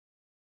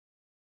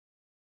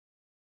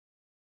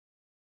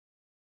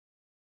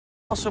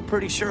Also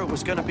pretty sure it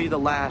was gonna be the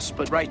last,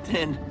 but right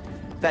then,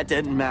 that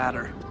didn't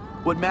matter.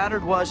 What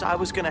mattered was I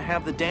was gonna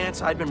have the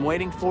dance I'd been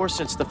waiting for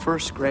since the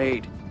first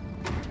grade.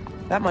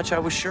 That much I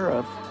was sure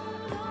of.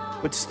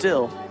 But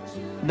still,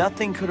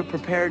 nothing could have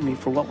prepared me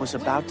for what was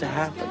about to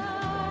happen.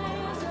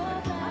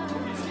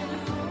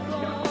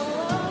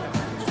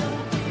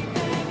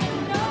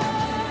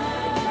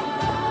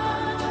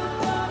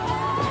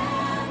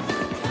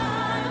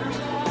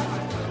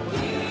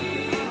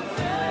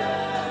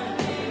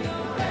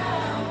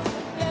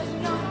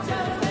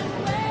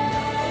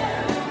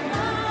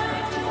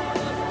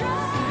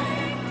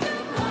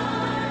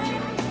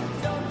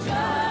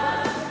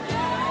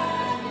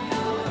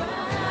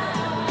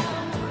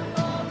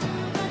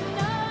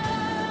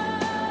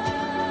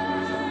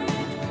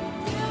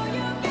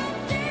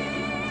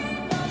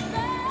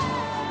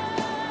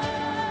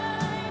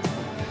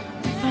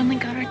 Finally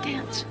got our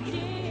dance.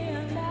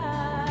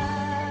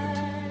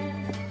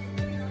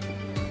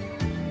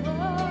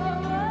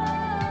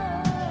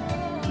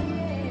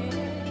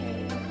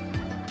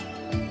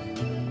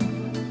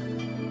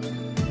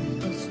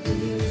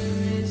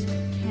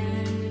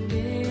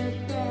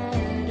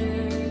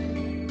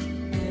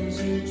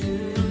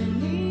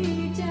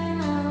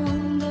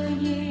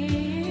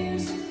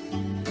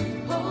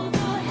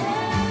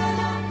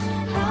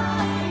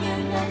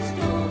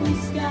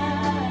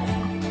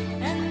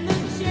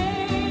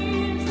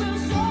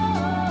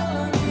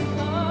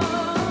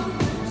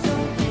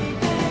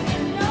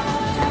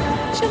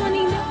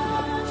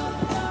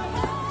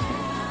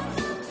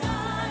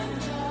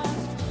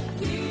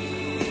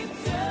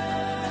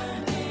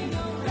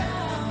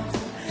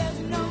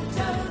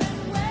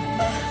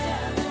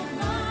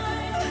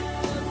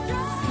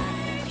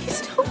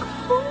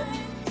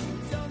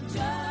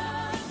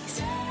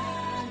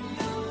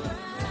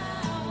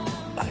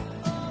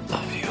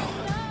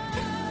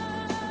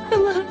 I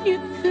love you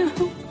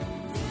too.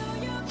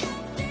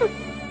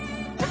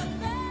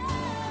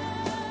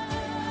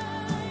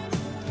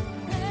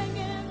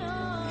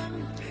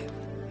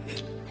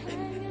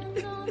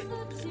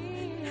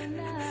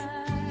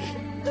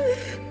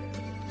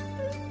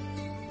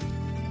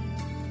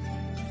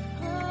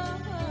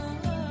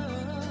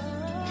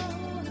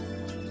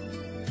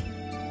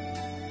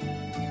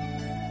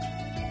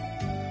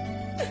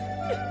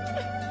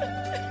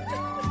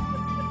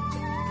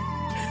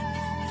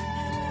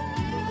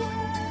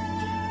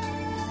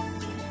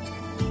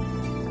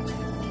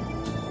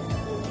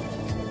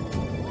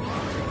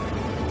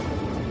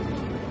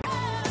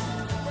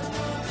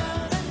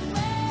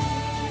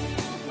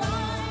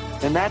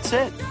 And that's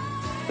it.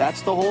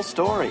 That's the whole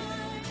story.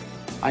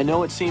 I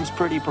know it seems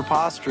pretty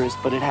preposterous,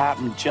 but it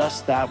happened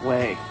just that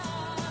way.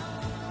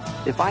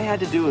 If I had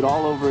to do it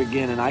all over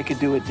again and I could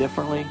do it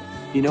differently,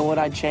 you know what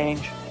I'd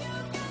change?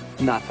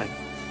 Nothing.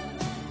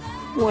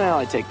 Well,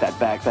 I take that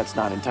back. That's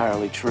not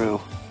entirely true.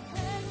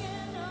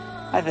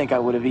 I think I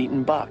would have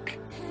eaten Buck.